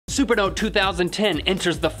SuperNote 2010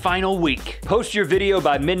 enters the final week. Post your video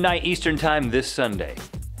by midnight Eastern time this Sunday,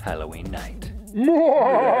 Halloween night.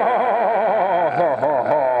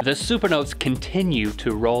 The SuperNotes continue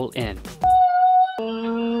to roll in.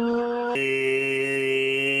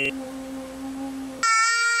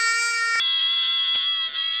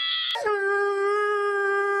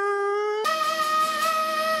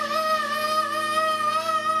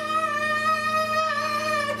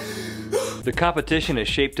 The competition is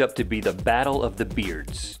shaped up to be the Battle of the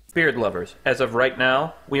Beards. Beard lovers, as of right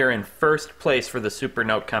now, we are in first place for the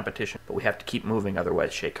SuperNote competition, but we have to keep moving,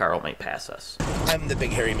 otherwise Shay Carl may pass us. I'm the big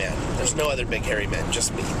hairy man. There's no other big hairy man,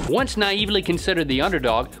 just me. Once naively considered the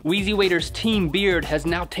underdog, Wheezy Waiter's Team Beard has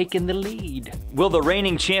now taken the lead. Will the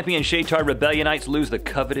reigning champion Shaytar Rebellionites lose the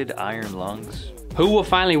coveted iron lungs? Who will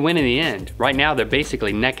finally win in the end? Right now they're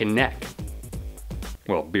basically neck and neck.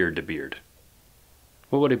 Well, beard to beard.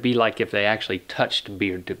 What would it be like if they actually touched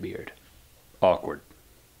beard to beard? Awkward.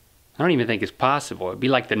 I don't even think it's possible. It'd be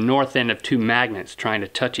like the north end of two magnets trying to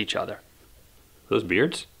touch each other. Those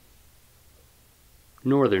beards?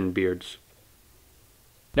 Northern beards.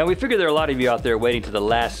 Now we figure there are a lot of you out there waiting to the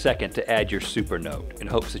last second to add your SuperNote in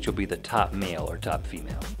hopes that you'll be the top male or top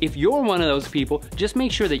female. If you're one of those people, just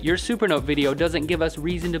make sure that your SuperNote video doesn't give us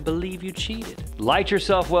reason to believe you cheated. Light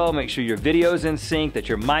yourself well, make sure your video's in sync, that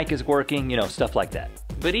your mic is working, you know, stuff like that.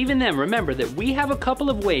 But even then, remember that we have a couple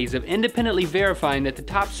of ways of independently verifying that the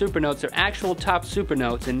top SuperNotes are actual top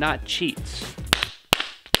SuperNotes and not cheats.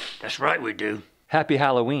 That's right, we do. Happy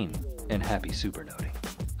Halloween and happy SuperNoting.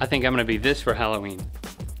 I think I'm gonna be this for Halloween.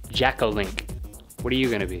 Jack-o'-link. What are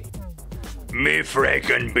you gonna be? Me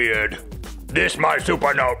freaking beard. This my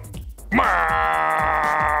SuperNote.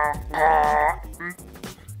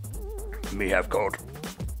 Me have cold.